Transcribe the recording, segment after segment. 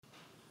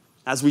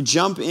As we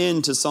jump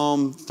into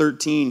Psalm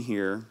 13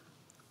 here,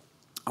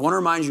 I want to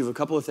remind you of a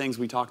couple of things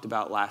we talked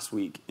about last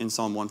week in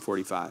Psalm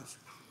 145.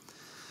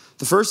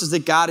 The first is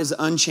that God is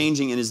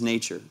unchanging in his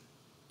nature.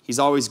 He's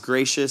always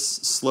gracious,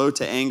 slow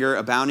to anger,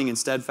 abounding in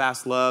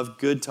steadfast love,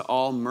 good to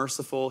all,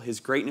 merciful. His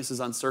greatness is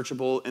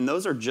unsearchable. And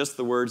those are just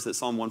the words that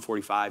Psalm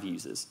 145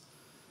 uses.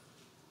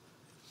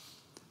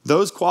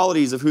 Those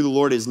qualities of who the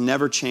Lord is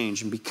never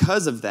change. And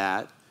because of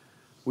that,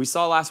 we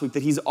saw last week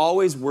that he's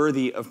always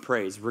worthy of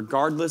praise,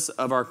 regardless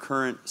of our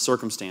current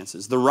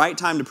circumstances. The right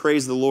time to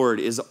praise the Lord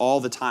is all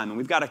the time, and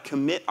we've got to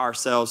commit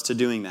ourselves to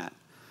doing that.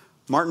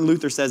 Martin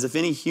Luther says, if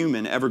any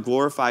human ever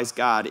glorifies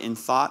God in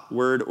thought,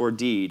 word, or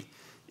deed,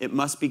 it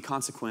must be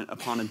consequent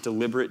upon a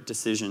deliberate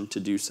decision to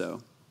do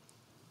so.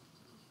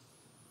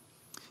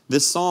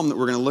 This psalm that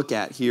we're going to look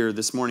at here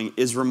this morning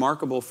is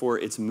remarkable for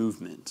its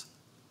movement.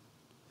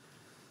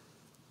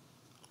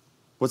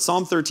 What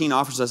Psalm 13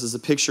 offers us is a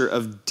picture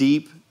of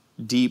deep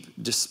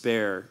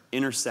despair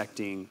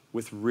intersecting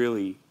with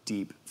really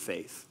deep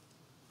faith.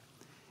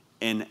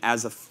 And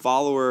as a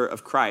follower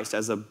of Christ,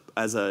 as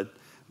a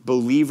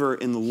believer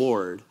in the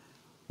Lord,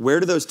 where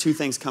do those two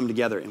things come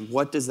together? And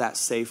what does that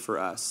say for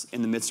us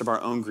in the midst of our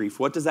own grief?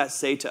 What does that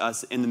say to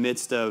us in the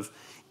midst of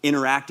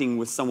interacting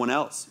with someone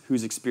else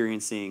who's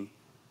experiencing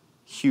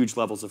huge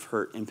levels of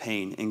hurt and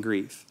pain and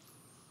grief?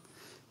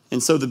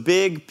 And so the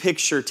big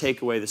picture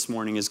takeaway this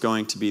morning is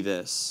going to be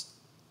this.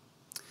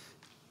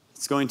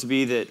 It's going to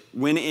be that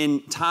when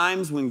in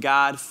times when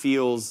God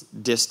feels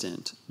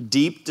distant,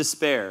 deep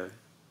despair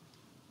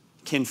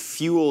can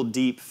fuel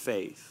deep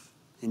faith,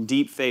 and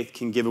deep faith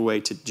can give way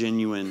to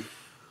genuine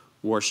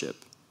worship.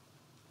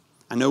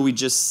 I know we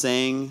just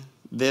sang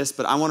this,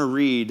 but I want to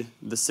read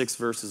the 6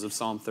 verses of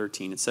Psalm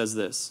 13. It says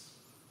this: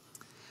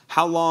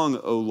 How long,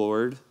 O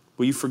Lord,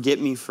 will you forget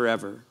me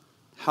forever?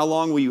 How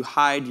long will you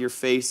hide your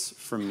face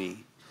from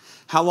me?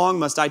 How long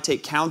must I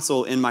take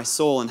counsel in my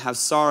soul and have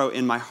sorrow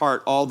in my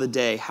heart all the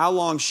day? How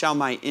long shall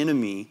my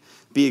enemy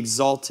be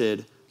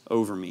exalted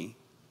over me?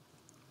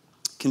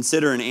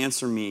 Consider and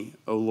answer me,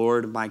 O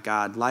Lord my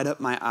God. Light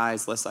up my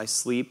eyes, lest I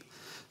sleep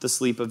the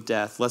sleep of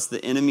death, lest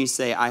the enemy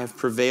say, I have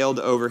prevailed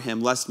over him,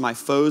 lest my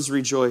foes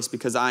rejoice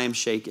because I am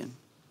shaken.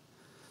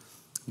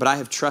 But I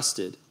have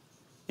trusted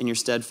in your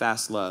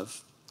steadfast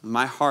love.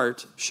 My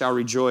heart shall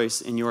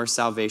rejoice in your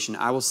salvation.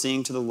 I will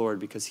sing to the Lord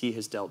because he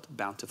has dealt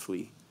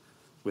bountifully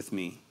with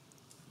me.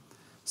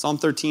 Psalm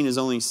 13 is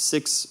only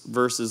 6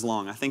 verses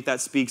long. I think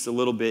that speaks a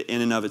little bit in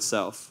and of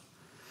itself.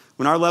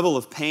 When our level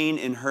of pain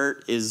and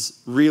hurt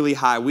is really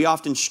high, we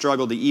often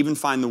struggle to even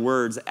find the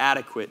words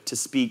adequate to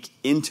speak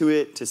into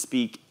it, to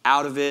speak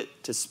out of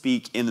it, to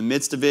speak in the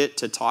midst of it,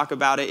 to talk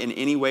about it in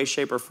any way,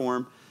 shape, or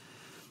form.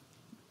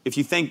 If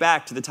you think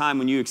back to the time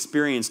when you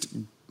experienced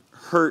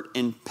hurt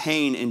and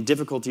pain and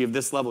difficulty of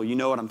this level, you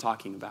know what I'm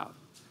talking about.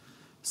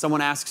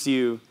 Someone asks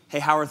you, hey,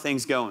 how are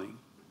things going?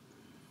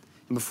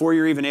 And before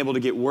you're even able to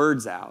get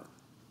words out,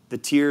 the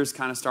tears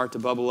kind of start to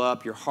bubble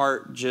up, your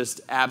heart just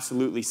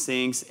absolutely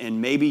sinks,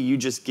 and maybe you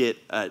just get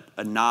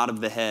a nod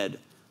of the head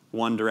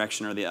one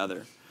direction or the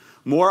other.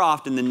 More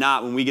often than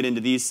not, when we get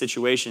into these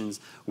situations,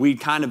 we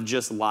kind of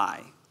just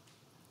lie.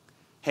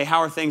 Hey, how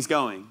are things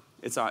going?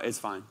 It's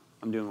fine.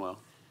 I'm doing well.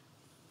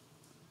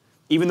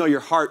 Even though your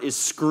heart is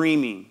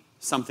screaming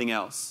something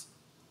else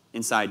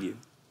inside you.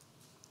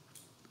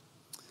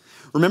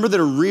 Remember that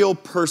a real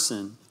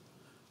person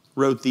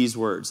wrote these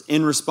words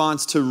in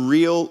response to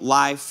real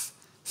life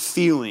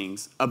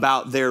feelings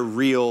about their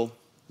real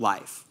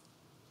life.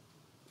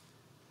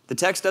 The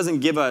text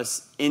doesn't give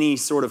us any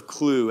sort of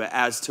clue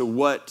as to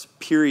what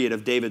period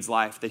of David's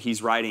life that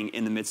he's writing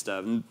in the midst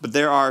of, but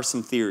there are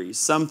some theories.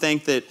 Some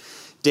think that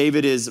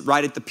David is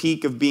right at the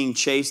peak of being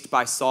chased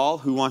by Saul,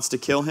 who wants to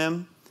kill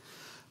him.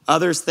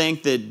 Others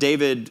think that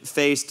David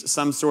faced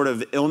some sort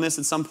of illness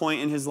at some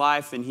point in his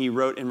life, and he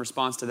wrote in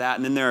response to that.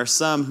 And then there are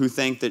some who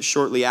think that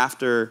shortly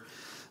after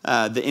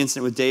the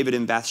incident with David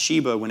and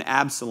Bathsheba, when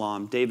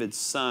Absalom, David's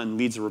son,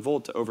 leads a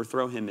revolt to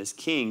overthrow him as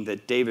king,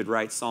 that David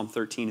writes Psalm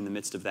 13 in the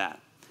midst of that.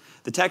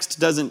 The text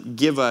doesn't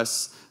give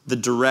us the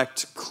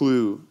direct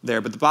clue there,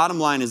 but the bottom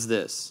line is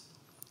this: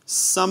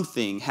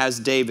 something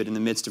has David in the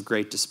midst of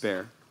great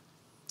despair,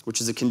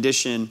 which is a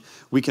condition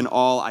we can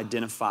all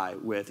identify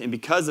with. And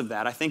because of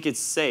that, I think it's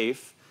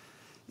safe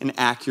and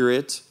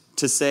accurate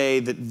to say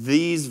that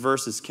these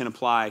verses can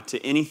apply to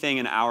anything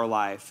in our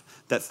life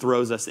that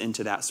throws us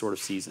into that sort of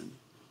season.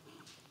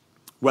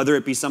 Whether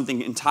it be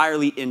something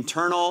entirely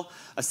internal,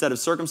 a set of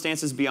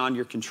circumstances beyond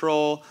your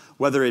control,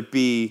 whether it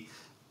be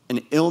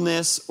an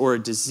illness or a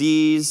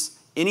disease,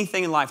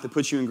 anything in life that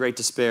puts you in great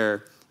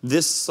despair,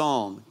 this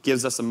psalm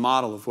gives us a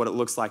model of what it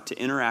looks like to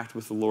interact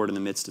with the Lord in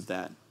the midst of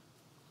that.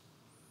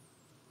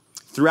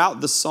 Throughout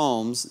the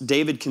Psalms,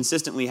 David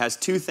consistently has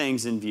two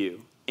things in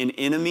view: an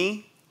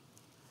enemy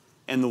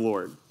and the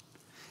Lord.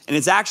 And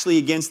it's actually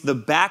against the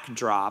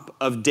backdrop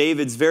of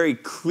David's very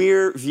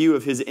clear view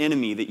of his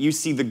enemy that you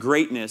see the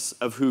greatness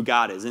of who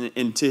God is,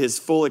 and to his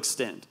full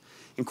extent.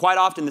 And quite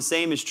often the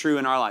same is true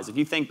in our lives. If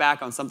you think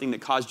back on something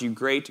that caused you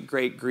great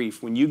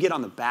grief, when you get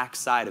on the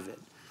backside of it,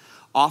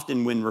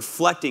 often when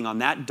reflecting on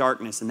that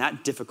darkness and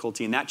that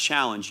difficulty and that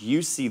challenge,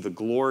 you see the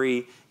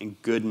glory and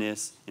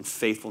goodness and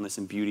faithfulness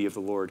and beauty of the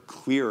Lord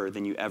clearer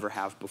than you ever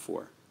have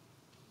before.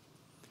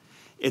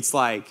 It's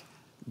like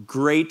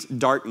great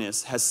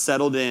darkness has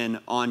settled in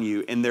on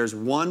you, and there's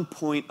one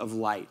point of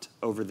light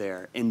over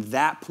there. And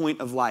that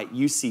point of light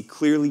you see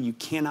clearly, you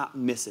cannot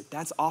miss it.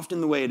 That's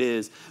often the way it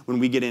is when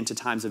we get into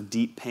times of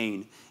deep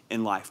pain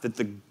in life, that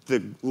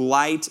the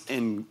light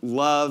and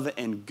love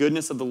and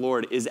goodness of the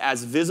Lord is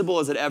as visible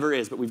as it ever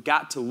is, but we've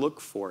got to look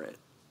for it.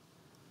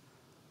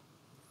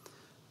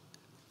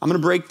 I'm going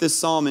to break this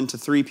psalm into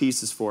 3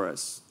 pieces for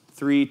us,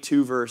 3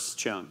 2-verse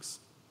chunks.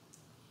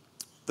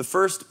 The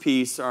first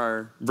piece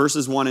are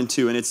verses 1 and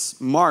 2, and it's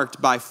marked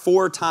by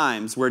 4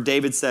 times where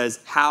David says,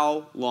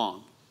 "How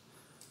long?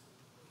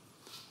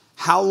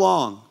 How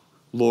long,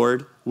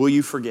 Lord, will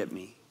you forget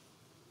me?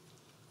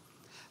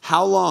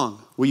 How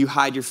long will you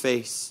hide your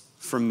face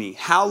from me?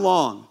 How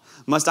long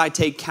must I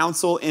take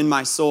counsel in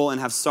my soul and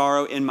have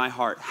sorrow in my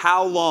heart?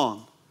 How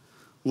long,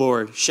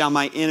 Lord, shall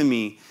my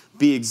enemy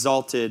be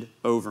exalted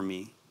over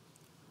me?"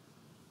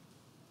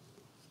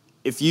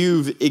 If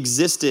you've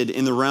existed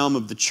in the realm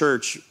of the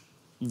church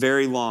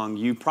very long,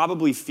 you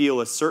probably feel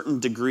a certain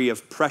degree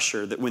of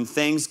pressure that when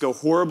things go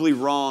horribly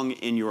wrong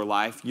in your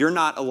life, you're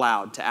not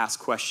allowed to ask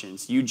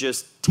questions. You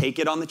just take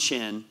it on the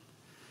chin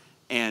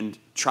and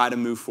try to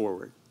move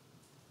forward.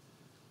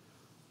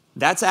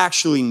 That's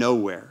actually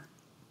nowhere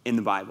in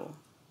the Bible.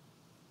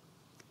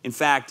 In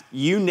fact,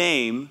 you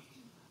name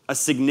a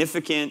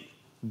significant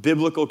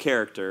biblical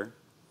character,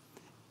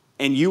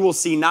 and you will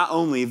see not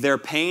only their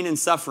pain and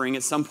suffering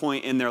at some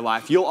point in their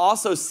life, you'll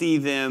also see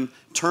them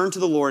turn to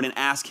the Lord and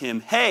ask him,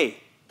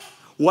 "Hey,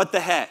 what the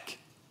heck?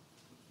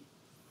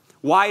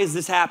 Why is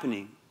this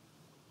happening?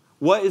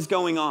 What is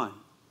going on?"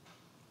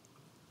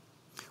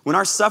 When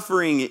our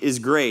suffering is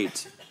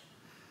great,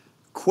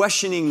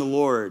 questioning the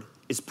Lord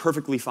is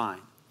perfectly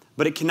fine,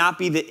 but it cannot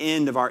be the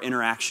end of our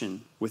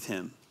interaction with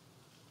him.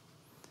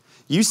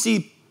 You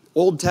see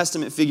Old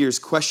Testament figures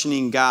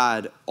questioning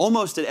God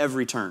almost at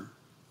every turn.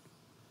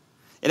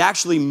 It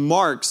actually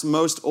marks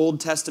most Old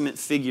Testament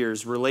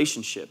figures'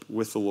 relationship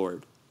with the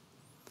Lord.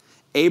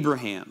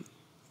 Abraham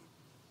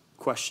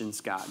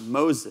questions God.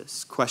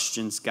 Moses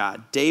questions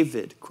God.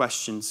 David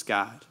questions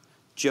God.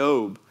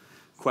 Job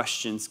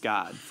questions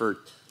God for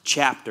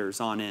chapters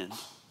on end.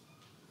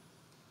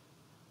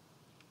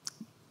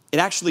 It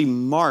actually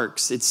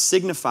marks, it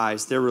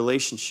signifies their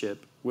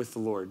relationship with the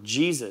Lord.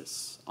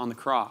 Jesus on the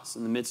cross,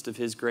 in the midst of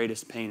his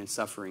greatest pain and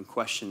suffering,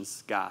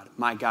 questions God,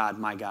 my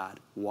God,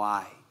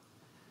 why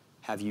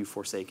have you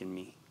forsaken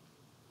me?"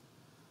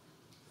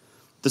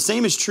 The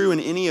same is true in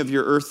any of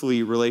your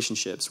earthly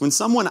relationships. When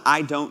someone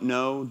I don't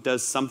know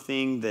does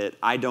something that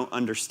I don't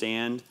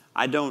understand,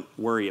 I don't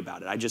worry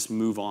about it. I just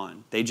move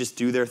on. They just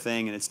do their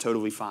thing and it's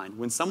totally fine.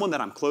 When someone that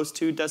I'm close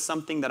to does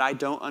something that I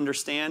don't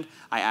understand,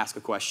 I ask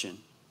a question.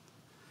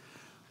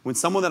 When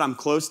someone that I'm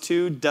close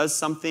to does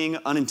something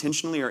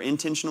unintentionally or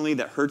intentionally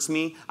that hurts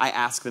me, I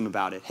ask them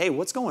about it. "Hey,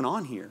 what's going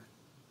on here?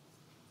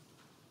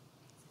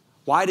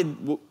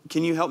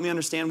 Can you help me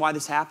understand why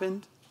this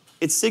happened?"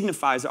 It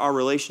signifies our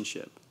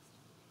relationship.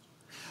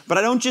 But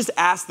I don't just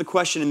ask the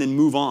question and then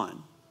move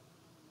on.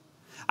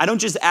 I don't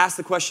just ask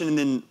the question and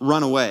then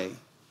run away.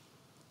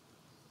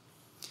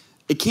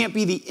 It can't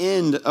be the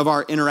end of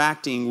our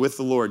interacting with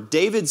the Lord.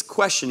 David's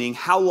questioning,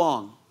 "How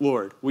long,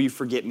 Lord, will you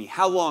forget me?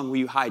 How long will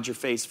you hide your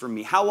face from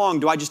me? How long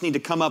do I just need to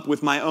come up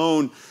with my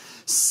own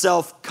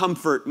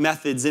self-comfort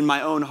methods in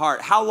my own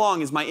heart? How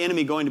long is my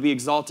enemy going to be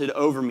exalted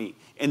over me?"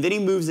 And then he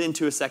moves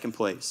into a second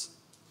place.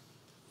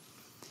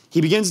 He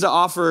begins to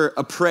offer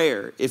a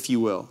prayer, if you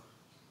will.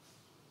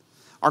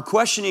 Our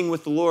questioning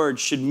with the Lord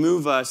should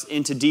move us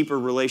into deeper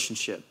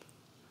relationship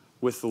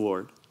with the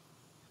Lord.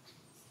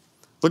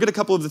 Look at a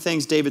couple of the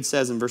things David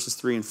says in verses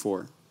 3 and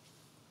 4.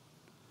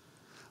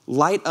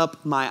 "Light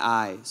up my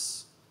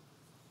eyes,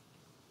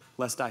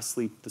 lest I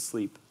sleep the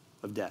sleep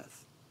of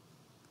death."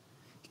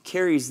 It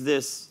carries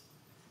this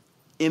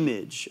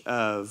image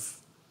of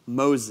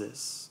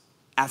Moses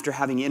after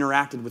having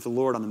interacted with the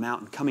Lord on the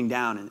mountain, coming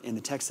down, and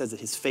the text says that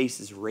his face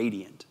is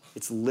radiant.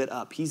 It's lit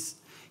up. He's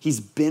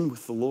been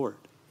with the Lord.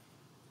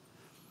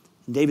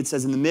 And David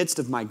says, "In the midst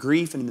of my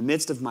grief and in the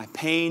midst of my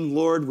pain,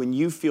 Lord, when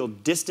you feel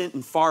distant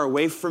and far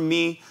away from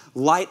me,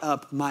 light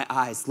up my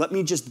eyes. Let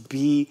me just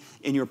be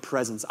in your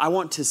presence. I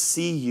want to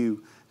see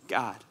you,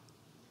 God."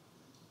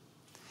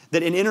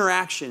 That an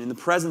interaction in the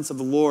presence of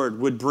the Lord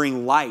would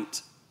bring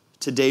light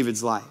to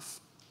David's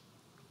life.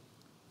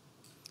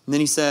 And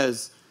then he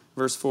says,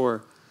 verse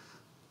 4,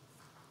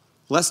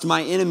 "Lest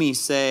my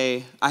enemies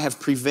say, I have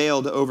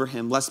prevailed over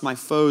him, lest my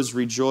foes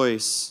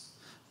rejoice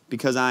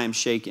because I am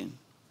shaken."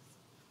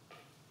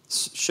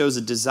 This shows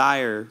a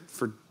desire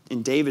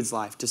in David's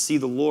life to see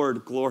the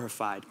Lord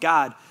glorified.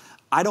 God,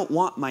 I don't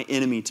want my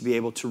enemy to be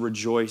able to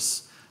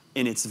rejoice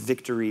in its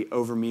victory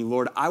over me.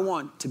 Lord, I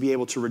want to be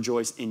able to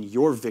rejoice in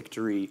your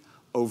victory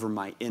over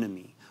my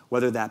enemy.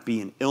 Whether that be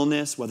an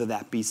illness, whether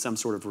that be some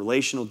sort of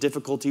relational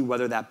difficulty,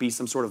 whether that be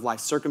some sort of life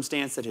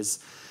circumstance that has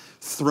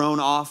thrown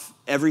off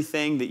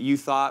everything that you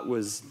thought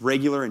was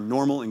regular and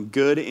normal and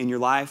good in your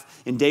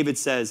life. And David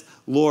says,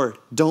 Lord,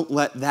 don't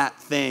let that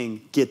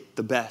thing get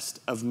the best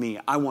of me.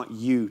 I want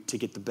you to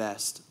get the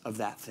best of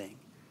that thing.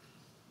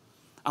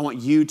 I want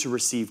you to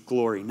receive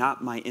glory,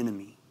 not my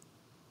enemy.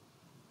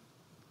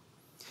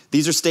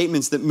 These are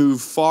statements that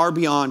move far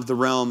beyond the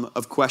realm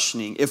of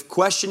questioning. If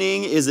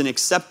questioning is an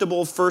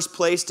acceptable first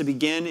place to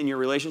begin in your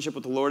relationship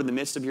with the Lord in the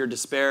midst of your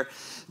despair,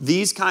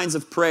 these kinds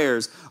of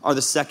prayers are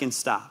the second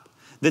stop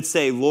that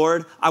say,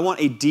 Lord, I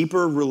want a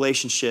deeper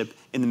relationship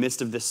in the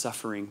midst of this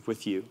suffering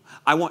with you.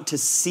 I want to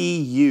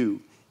see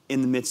you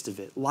in the midst of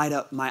it. Light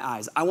up my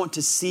eyes. I want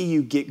to see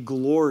you get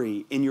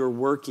glory in your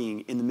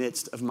working in the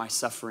midst of my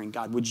suffering.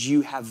 God, would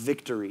you have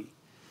victory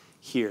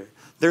here?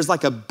 There's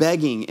like a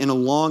begging and a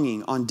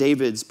longing on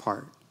David's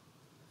part.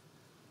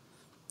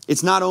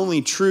 It's not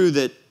only true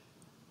that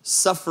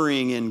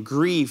suffering and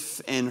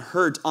grief and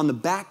hurt on the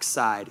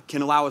backside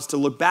can allow us to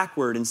look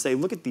backward and say,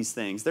 look at these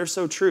things. They're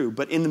so true.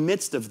 But in the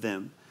midst of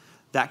them,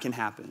 that can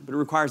happen. But it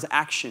requires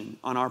action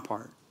on our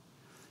part.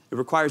 It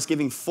requires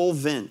giving full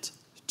vent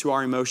to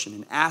our emotion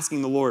and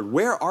asking the Lord,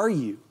 where are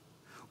you?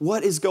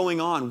 What is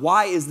going on?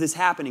 Why is this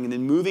happening? And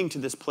then moving to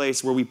this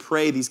place where we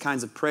pray these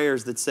kinds of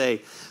prayers that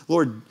say,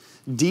 Lord,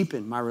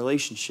 deepen my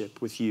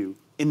relationship with you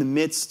in the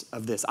midst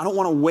of this. I don't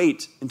want to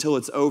wait until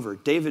it's over.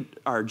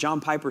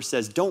 John Piper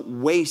says,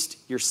 don't waste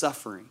your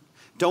suffering.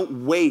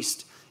 Don't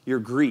waste your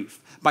grief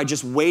by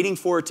just waiting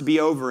for it to be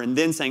over and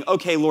then saying,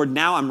 okay, Lord,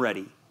 now I'm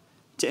ready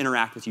to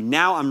interact with you.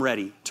 Now I'm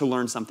ready to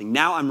learn something.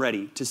 Now I'm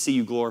ready to see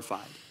you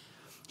glorified.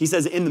 He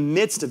says, in the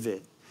midst of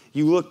it,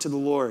 you look to the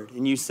Lord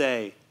and you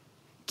say,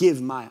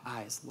 give my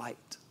eyes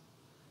light.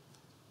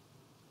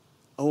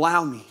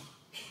 Allow me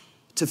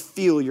to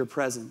feel your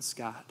presence,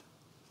 God.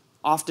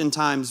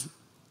 Oftentimes,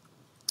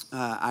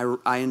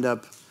 I end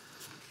up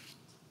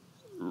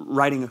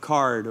writing a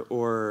card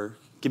or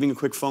giving a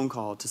quick phone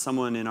call to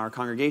someone in our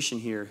congregation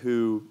here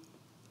who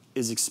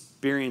is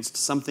experienced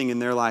something in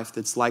their life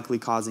that's likely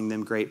causing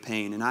them great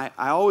pain. And I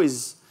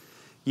always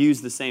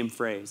use the same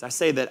phrase. I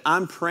say that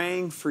I'm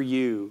praying for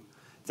you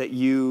that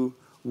you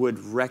would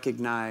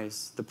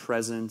recognize the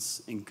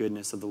presence and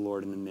goodness of the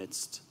Lord in the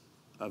midst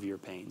of your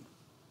pain.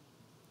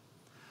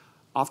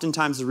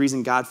 Oftentimes, the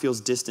reason God feels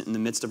distant in the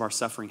midst of our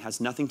suffering has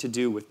nothing to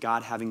do with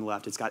God having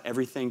left. It's got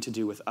everything to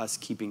do with us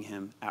keeping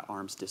him at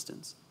arm's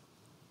distance.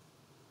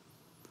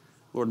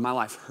 Lord, my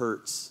life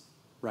hurts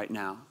right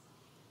now.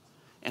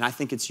 And I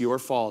think it's your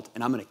fault,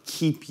 and I'm going to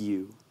keep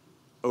you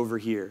over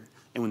here.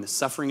 And when the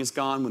suffering is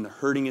gone, when the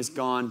hurting is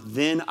gone,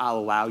 then I'll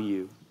allow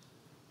you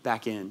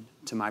back in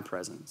to my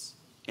presence.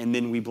 And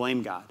then we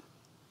blame God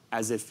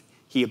as if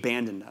he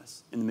abandoned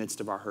us in the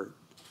midst of our hurt.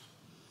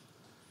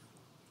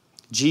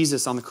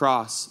 Jesus on the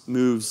cross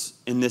moves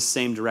in this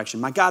same direction.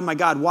 My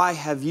God, why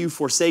have you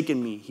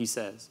forsaken me? He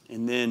says.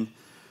 And then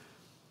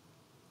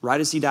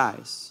right as he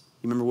dies,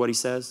 you remember what he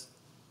says?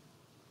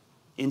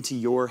 Into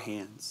your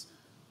hands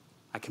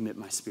I commit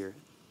my spirit.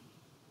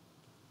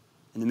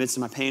 In the midst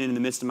of my pain and in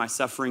the midst of my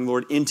suffering,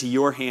 Lord, into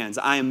your hands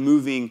I am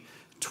moving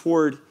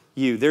toward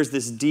you. There's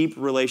this deep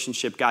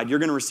relationship. God, you're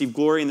going to receive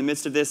glory in the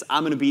midst of this.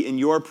 I'm going to be in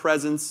your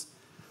presence.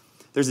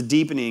 There's a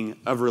deepening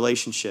of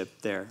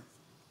relationship there.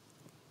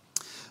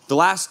 The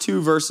last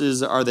two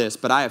verses are this: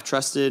 but I have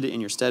trusted in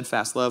your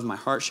steadfast love. My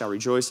heart shall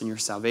rejoice in your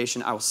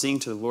salvation. I will sing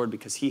to the Lord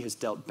because he has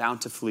dealt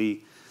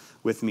bountifully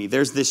with me.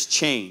 There's this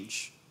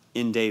change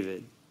in David.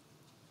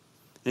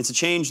 And it's a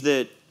change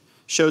that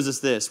shows us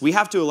this. We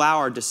have to allow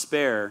our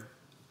despair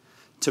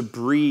to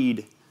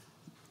breed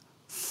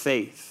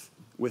faith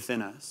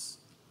within us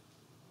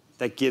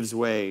that gives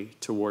way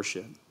to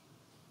worship.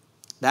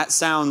 That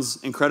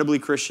sounds incredibly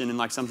Christian and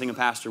like something a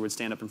pastor would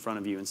stand up in front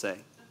of you and say.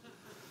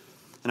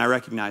 And I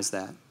recognize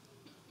that.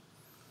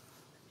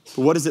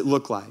 But what does it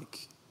look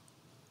like?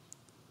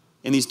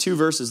 In these two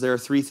verses, there are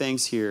three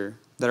things here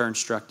that are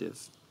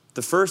instructive.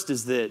 The first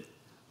is that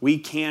we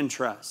can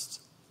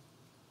trust.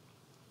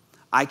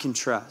 I can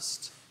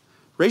trust.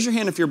 Raise your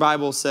hand if your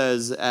Bible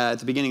says at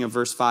the beginning of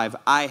verse 5,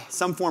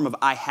 some form of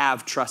I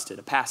have trusted,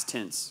 a past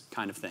tense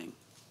kind of thing.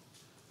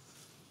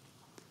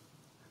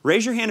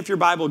 Raise your hand if your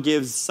Bible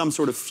gives some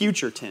sort of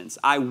future tense.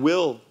 I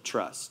will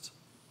trust.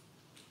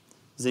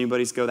 Does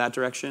anybody go that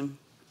direction?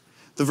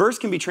 The verse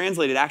can be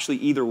translated actually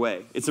either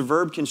way. It's a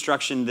verb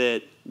construction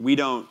that we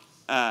don't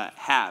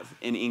have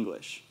in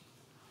English.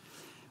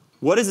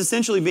 What is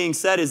essentially being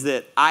said is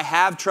that I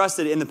have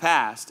trusted in the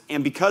past,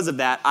 and because of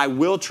that, I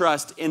will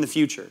trust in the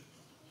future.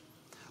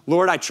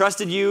 Lord, I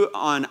trusted you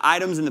on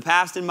items in the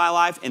past in my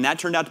life, and that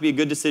turned out to be a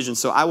good decision,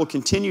 so I will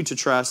continue to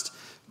trust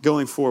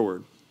going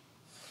forward.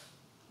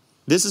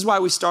 This is why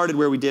we started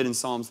where we did in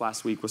Psalms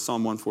last week with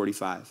Psalm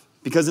 145.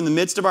 Because in the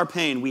midst of our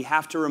pain, we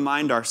have to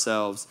remind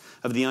ourselves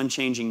of the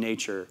unchanging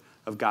nature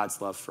of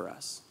God's love for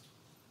us.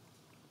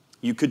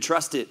 You could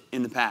trust it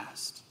in the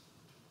past.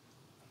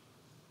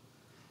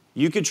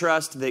 You could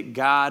trust that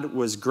God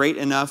was great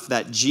enough,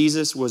 that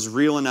Jesus was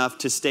real enough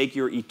to stake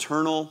your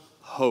eternal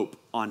hope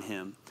on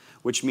him,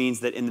 which means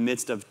that in the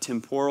midst of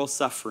temporal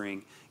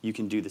suffering, you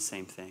can do the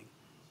same thing.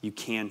 You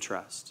can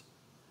trust.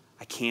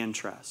 I can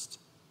trust.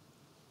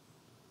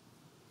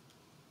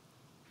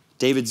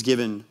 David's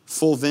given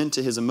full vent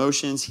to his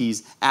emotions.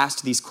 He's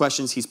asked these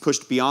questions. He's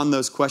pushed beyond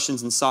those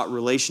questions and sought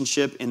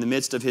relationship in the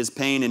midst of his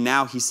pain. And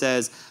now he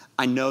says,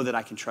 I know that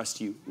I can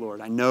trust you,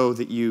 Lord. I know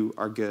that you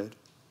are good.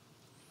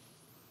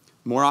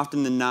 More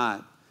often than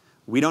not,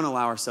 we don't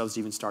allow ourselves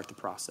to even start the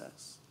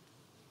process.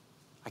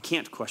 I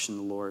can't question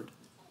the Lord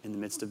in the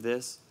midst of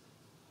this.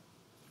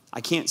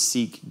 I can't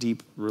seek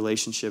deep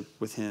relationship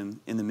with him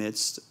in the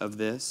midst of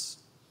this.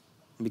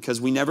 And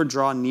because we never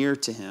draw near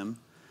to him,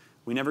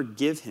 we never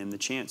give him the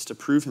chance to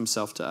prove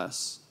himself to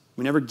us.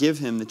 We never give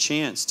him the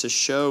chance to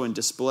show and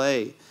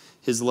display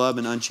his love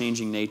and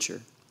unchanging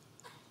nature.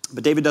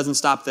 But David doesn't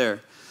stop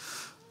there.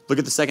 Look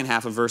at the second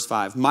half of verse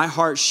 5. My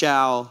heart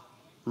shall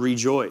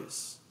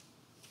rejoice.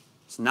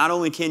 So not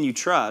only can you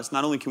trust,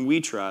 not only can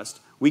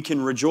we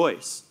can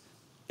rejoice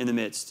in the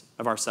midst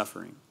of our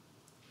suffering.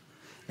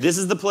 This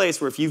is the place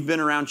where if you've been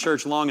around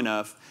church long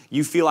enough,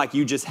 you feel like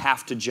you just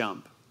have to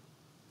jump.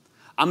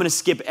 I'm going to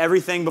skip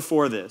everything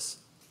before this.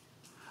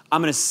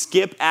 I'm going to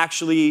skip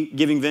actually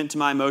giving vent to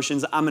my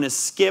emotions. I'm going to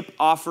skip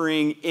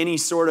offering any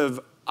sort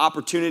of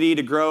opportunity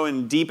to grow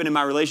and deepen in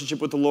my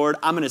relationship with the Lord.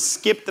 I'm going to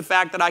skip the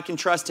fact that I can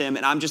trust him,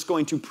 and I'm just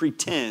going to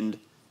pretend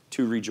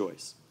to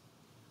rejoice.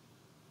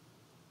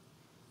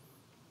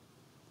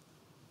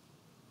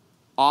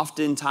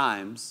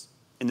 Oftentimes,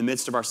 in the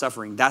midst of our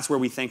suffering, that's where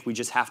we think we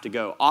just have to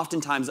go.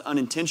 Oftentimes,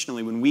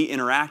 unintentionally, when we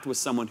interact with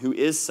someone who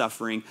is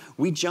suffering,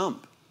 we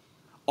jump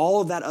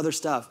all of that other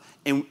stuff,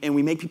 and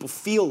we make people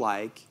feel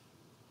like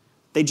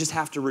they just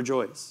have to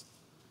rejoice.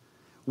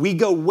 We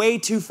go way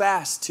too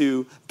fast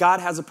to, God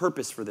has a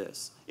purpose for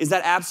this. Is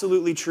that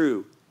absolutely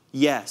true?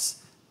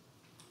 Yes.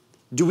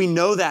 Do we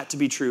know that to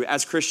be true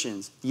as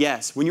Christians?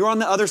 Yes. When you're on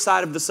the other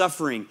side of the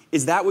suffering,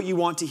 is that what you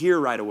want to hear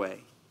right away?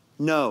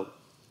 No.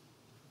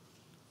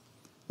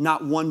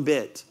 Not one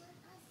bit.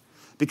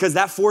 Because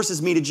that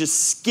forces me to just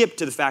skip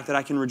to the fact that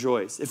I can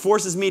rejoice. It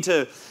forces me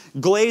to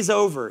glaze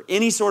over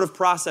any sort of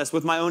process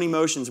with my own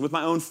emotions, with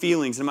my own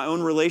feelings, and my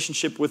own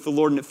relationship with the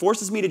Lord. And it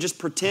forces me to just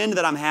pretend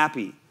that I'm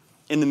happy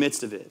in the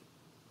midst of it.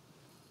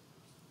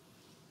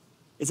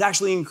 It's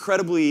actually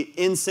incredibly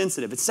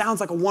insensitive. It sounds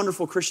like a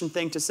wonderful Christian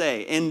thing to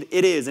say, and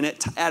it is. And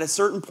at a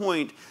certain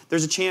point,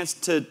 there's a chance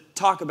to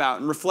talk about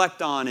and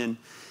reflect on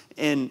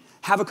and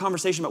have a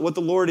conversation about what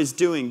the Lord is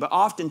doing. But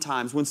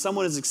oftentimes, when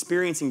someone is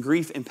experiencing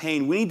grief and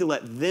pain, we need to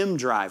let them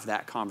drive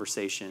that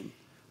conversation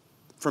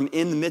from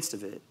in the midst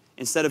of it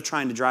instead of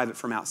trying to drive it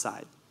from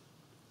outside.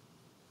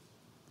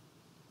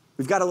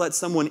 We've got to let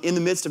someone in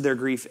the midst of their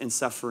grief and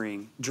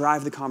suffering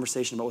drive the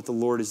conversation about what the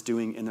Lord is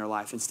doing in their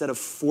life instead of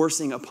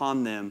forcing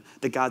upon them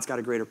that God's got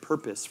a greater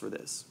purpose for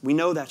this. We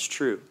know that's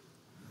true.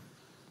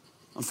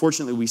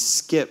 Unfortunately, we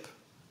skip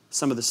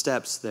some of the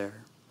steps there.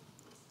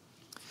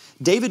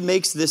 David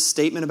makes this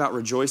statement about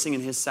rejoicing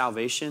in his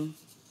salvation,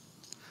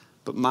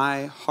 but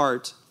my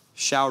heart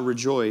shall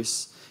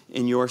rejoice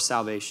in your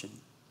salvation.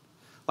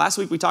 Last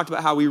week we talked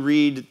about how we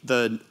read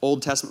the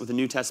Old Testament with a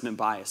New Testament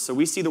bias. So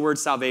we see the word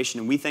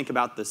salvation and we think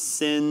about the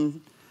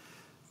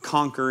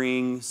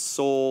sin-conquering,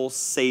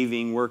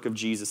 soul-saving work of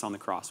Jesus on the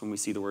cross when we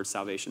see the word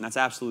salvation. That's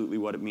absolutely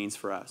what it means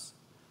for us.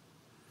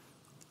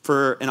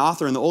 For an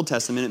author in the Old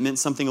Testament, it meant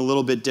something a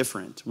little bit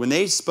different. When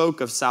they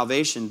spoke of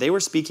salvation, they were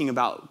speaking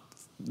about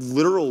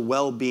literal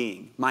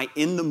well-being, my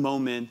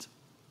in-the-moment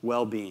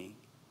well-being.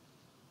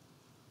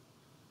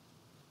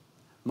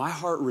 My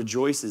heart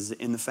rejoices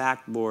in the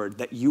fact, Lord,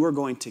 that you are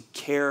going to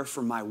care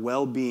for my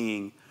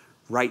well-being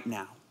right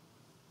now.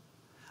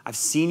 I've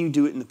seen you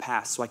do it in the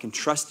past, so I can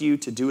trust you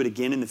to do it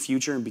again in the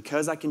future. And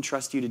because I can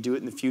trust you to do it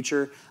in the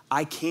future,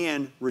 I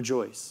can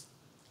rejoice.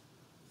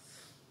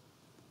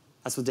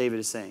 That's what David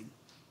is saying.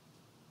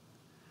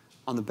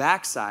 On the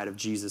backside of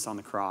Jesus on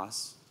the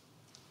cross,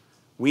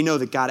 we know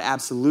that God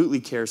absolutely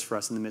cares for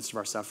us in the midst of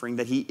our suffering,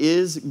 that he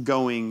is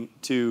going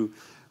to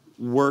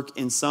work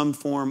in some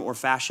form or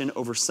fashion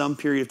over some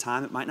period of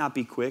time. It might not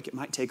be quick. It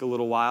might take a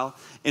little while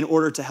in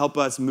order to help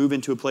us move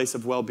into a place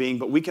of well-being.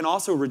 But we can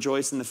also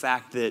rejoice in the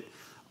fact that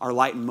our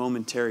light and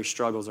momentary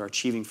struggles are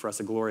achieving for us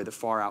a glory that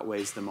far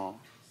outweighs them all.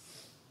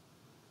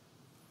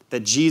 That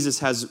Jesus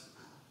has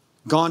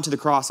gone to the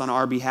cross on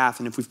our behalf,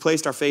 and if we've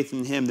placed our faith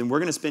in him, then we're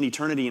going to spend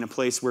eternity in a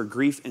place where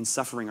grief and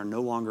suffering are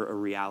no longer a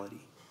reality.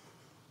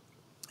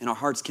 And our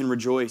hearts can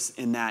rejoice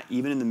in that,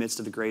 even in the midst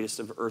of the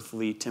greatest of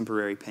earthly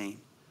temporary pain.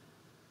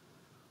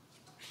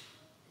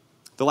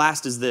 The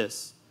last is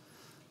this.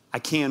 I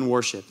can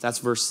worship. That's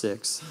verse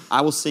 6.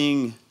 I will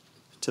sing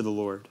to the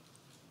Lord,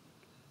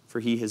 for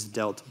he has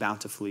dealt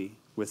bountifully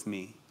with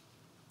me.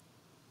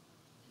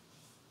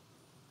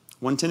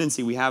 One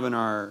tendency we have in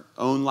our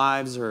own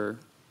lives or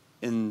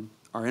in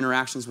our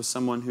interactions with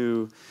someone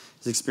who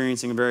is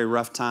experiencing a very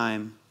rough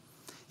time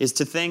is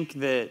to think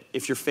that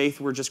if your faith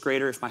were just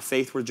greater, if my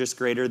faith were just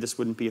greater, this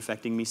wouldn't be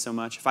affecting me so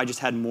much. If I just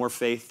had more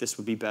faith, this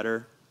would be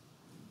better.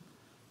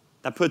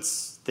 That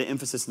puts the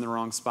emphasis in the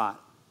wrong spot.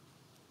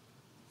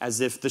 As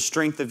if the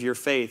strength of your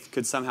faith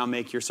could somehow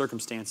make your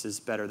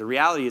circumstances better. The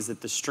reality is that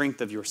the strength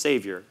of your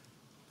Savior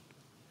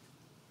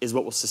is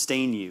what will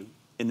sustain you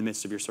in the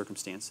midst of your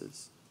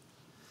circumstances.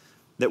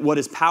 That what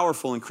is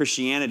powerful in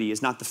Christianity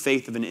is not the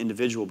faith of an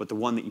individual, but the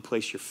one that you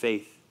place your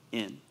faith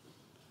in.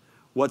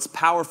 What's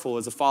powerful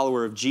as a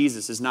follower of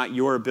Jesus is not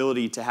your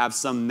ability to have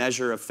some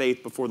measure of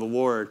faith before the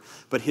Lord,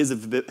 but his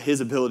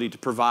ability to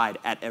provide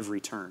at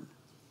every turn.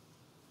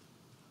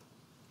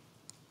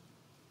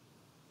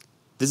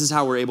 This is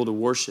how we're able to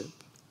worship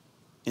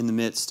in the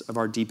midst of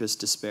our deepest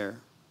despair.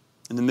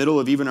 In the middle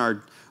of even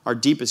our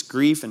deepest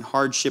grief and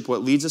hardship,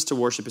 what leads us to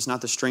worship is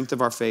not the strength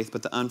of our faith,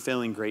 but the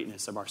unfailing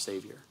greatness of our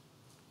Savior.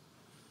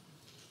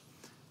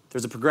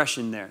 There's a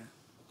progression there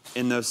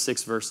in those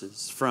 6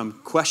 verses,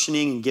 from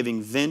questioning and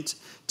giving vent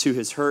to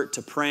his hurt,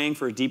 to praying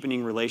for a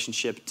deepening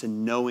relationship, to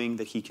knowing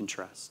that he can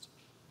trust,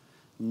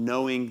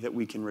 knowing that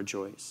we can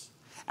rejoice,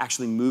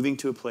 actually moving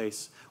to a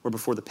place where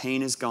before the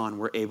pain is gone,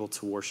 we're able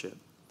to worship.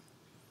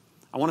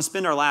 I want to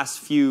spend our last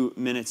few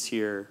minutes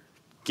here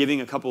giving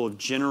a couple of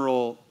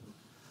general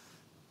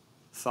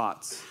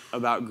thoughts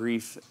about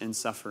grief and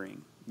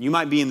suffering. You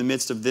might be in the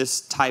midst of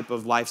this type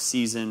of life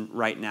season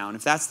right now. And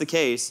if that's the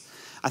case,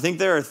 I think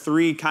there are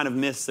 3 kind of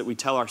myths that we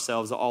tell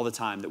ourselves all the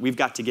time that we've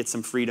got to get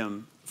some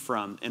freedom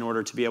from in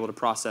order to be able to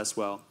process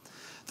well.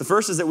 The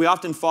first is that we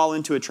often fall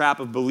into a trap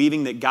of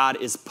believing that God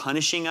is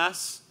punishing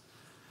us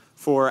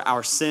for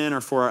our sin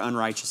or for our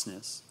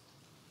unrighteousness.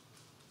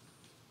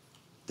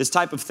 This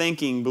type of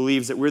thinking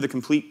believes that we're the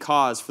complete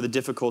cause for the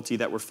difficulty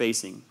that we're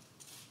facing.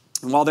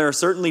 And while there are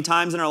certainly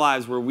times in our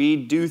lives where we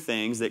do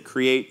things that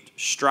create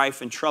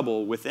strife and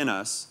trouble within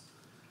us,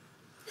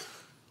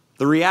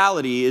 the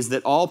reality is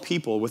that all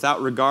people,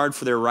 without regard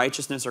for their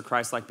righteousness or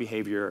Christ-like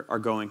behavior, are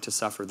going to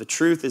suffer. The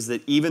truth is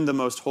that even the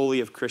most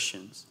holy of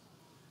Christians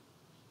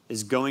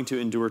is going to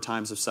endure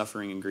times of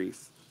suffering and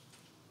grief.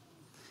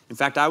 In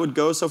fact, I would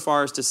go so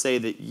far as to say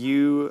that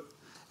you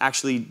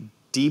actually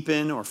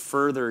deepen or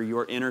further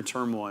your inner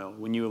turmoil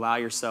when you allow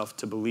yourself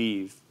to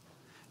believe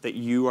that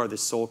you are the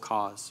sole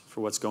cause for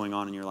what's going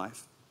on in your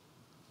life,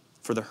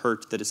 for the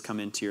hurt that has come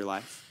into your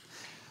life.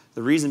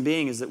 The reason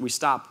being is that we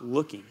stop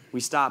looking. We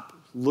stop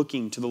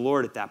looking to the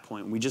Lord at that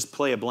point. We just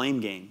play a blame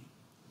game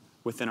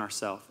within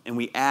ourselves, and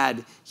we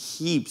add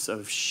heaps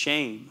of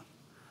shame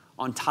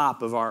on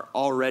top of our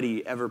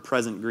already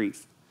ever-present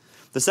grief.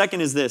 The second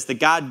is this, that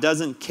God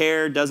doesn't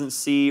care, doesn't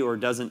see, or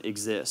doesn't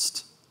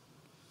exist.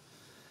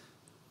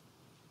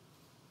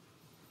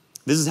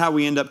 This is how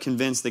we end up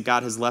convinced that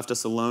God has left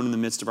us alone in the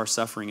midst of our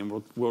suffering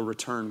and will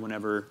return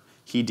whenever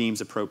he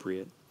deems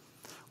appropriate.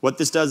 What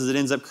this does is it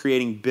ends up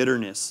creating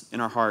bitterness in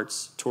our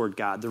hearts toward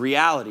God. The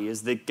reality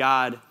is that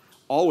God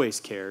always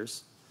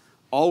cares,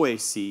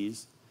 always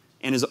sees,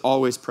 and is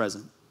always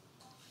present.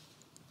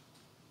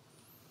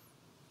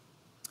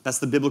 That's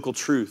the biblical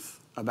truth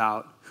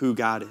about who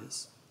God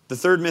is. The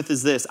third myth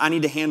is this: I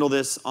need to handle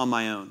this on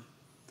my own.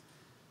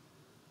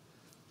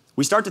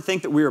 We start to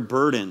think that we are a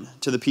burden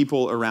to the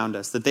people around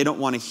us, that they don't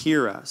want to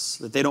hear us,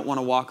 that they don't want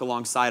to walk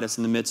alongside us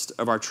in the midst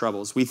of our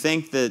troubles. We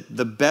think that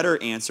the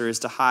better answer is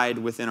to hide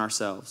within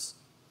ourselves.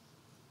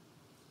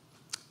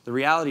 The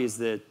reality is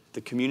that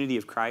the community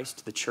of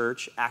Christ, the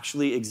church,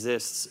 actually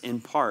exists in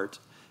part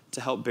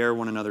to help bear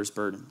one another's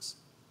burdens.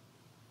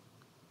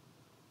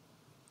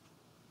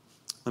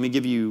 Let me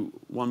give you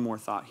one more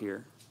thought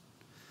here.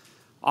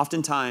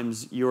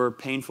 Oftentimes, your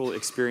painful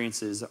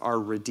experiences are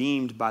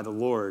redeemed by the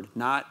Lord,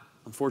 not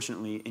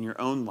unfortunately, in your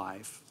own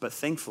life, but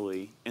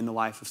thankfully in the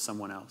life of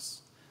someone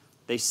else.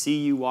 They see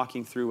you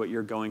walking through what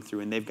you're going through,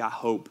 and they've got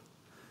hope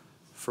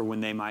for when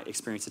they might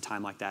experience a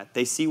time like that.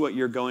 They see what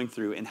you're going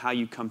through and how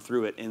you come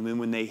through it, and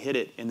when they hit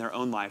it in their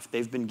own life,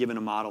 they've been given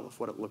a model of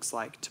what it looks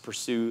like to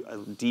pursue a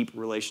deep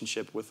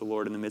relationship with the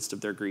Lord in the midst of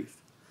their grief.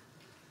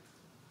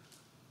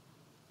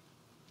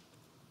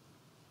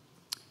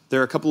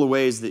 There are a couple of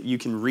ways that you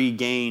can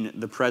regain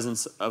the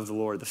presence of the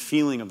Lord, the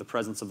feeling of the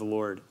presence of the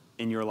Lord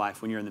in your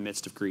life when you're in the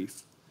midst of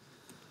grief.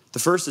 The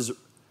first is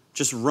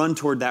just run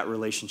toward that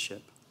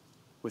relationship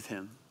with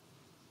him.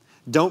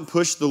 Don't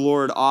push the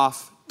Lord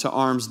off to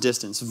arm's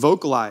distance.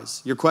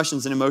 Vocalize your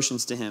questions and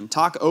emotions to him.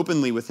 Talk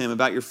openly with him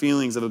about your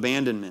feelings of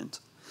abandonment.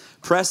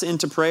 Press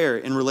into prayer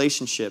in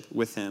relationship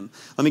with him.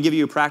 Let me give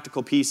you a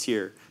practical piece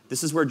here.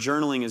 This is where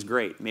journaling is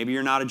great. Maybe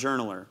you're not a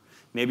journaler.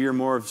 Maybe you're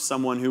more of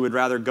someone who would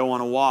rather go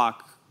on a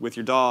walk with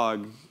your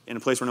dog in a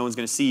place where no one's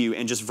going to see you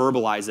and just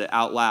verbalize it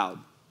out loud.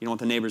 You don't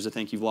want the neighbors to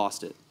think you've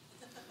lost it.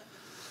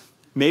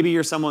 Maybe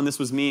you're someone, this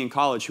was me in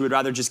college, who would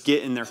rather just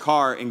get in their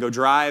car and go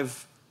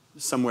drive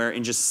somewhere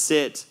and just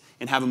sit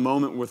and have a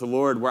moment with the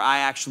Lord where I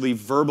actually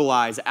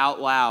verbalize out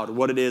loud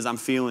what it is I'm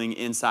feeling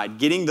inside.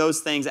 Getting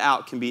those things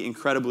out can be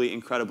incredibly,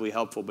 incredibly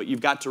helpful, but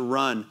you've got to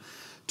run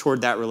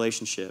toward that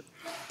relationship.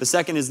 The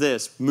second is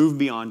this: move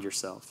beyond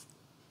yourself.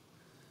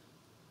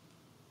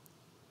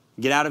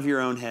 Get out of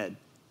your own head.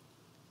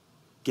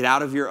 Get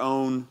out of your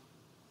own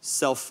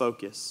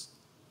self-focus.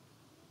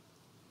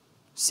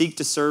 Seek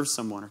to serve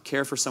someone or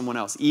care for someone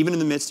else, even in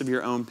the midst of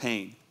your own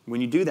pain.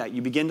 When you do that,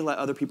 you begin to let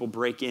other people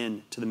break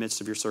into the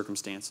midst of your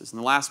circumstances. And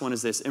the last one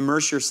is this: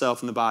 immerse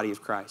yourself in the body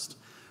of Christ.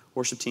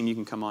 Worship team, you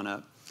can come on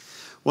up.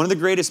 One of the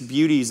greatest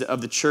beauties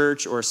of the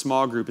church or a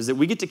small group is that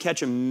we get to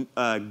catch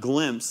a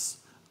glimpse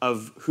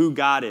of who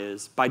God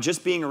is by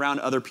just being around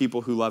other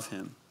people who love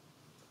him.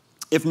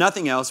 If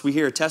nothing else, we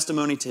hear a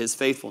testimony to his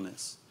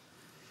faithfulness.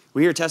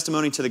 We hear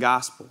testimony to the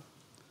gospel.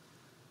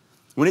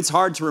 When it's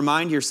hard to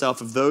remind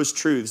yourself of those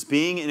truths,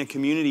 being in a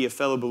community of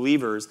fellow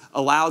believers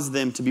allows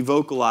them to be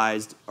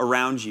vocalized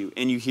around you,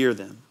 and you hear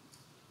them.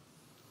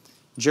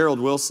 Gerald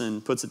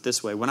Wilson puts it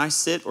this way: when I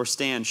sit or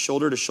stand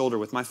shoulder to shoulder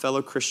with my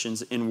fellow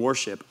Christians in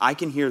worship, I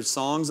can hear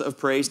songs of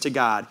praise to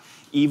God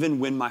even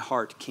when my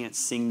heart can't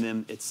sing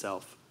them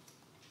itself.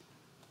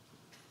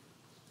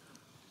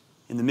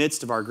 In the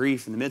midst of our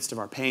grief, in the midst of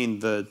our pain,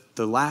 the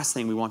last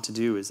thing we want to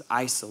do is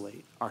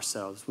isolate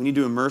ourselves. We need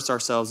to immerse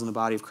ourselves in the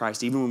body of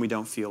Christ even when we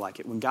don't feel like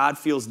it. When God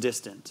feels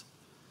distant,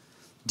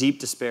 deep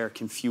despair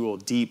can fuel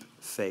deep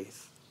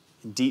faith.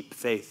 And deep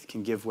faith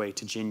can give way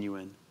to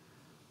genuine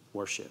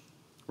worship.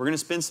 We're going to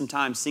spend some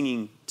time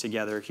singing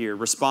together here,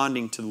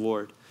 responding to the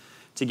Lord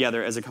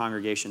together as a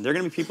congregation. There are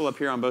going to be people up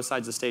here on both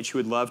sides of the stage who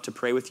would love to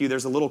pray with you.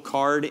 There's a little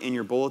card in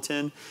your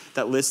bulletin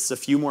that lists a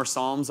few more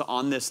psalms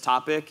on this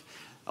topic.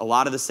 A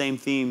lot of the same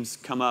themes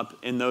come up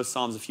in those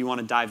psalms if you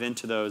want to dive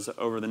into those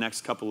over the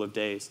next couple of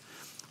days.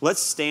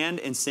 Let's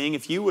stand and sing.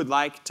 If you would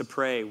like to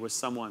pray with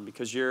someone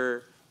because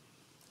you're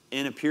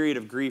in a period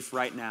of grief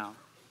right now,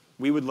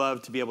 we would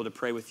love to be able to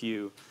pray with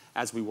you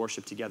as we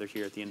worship together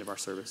here at the end of our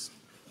service.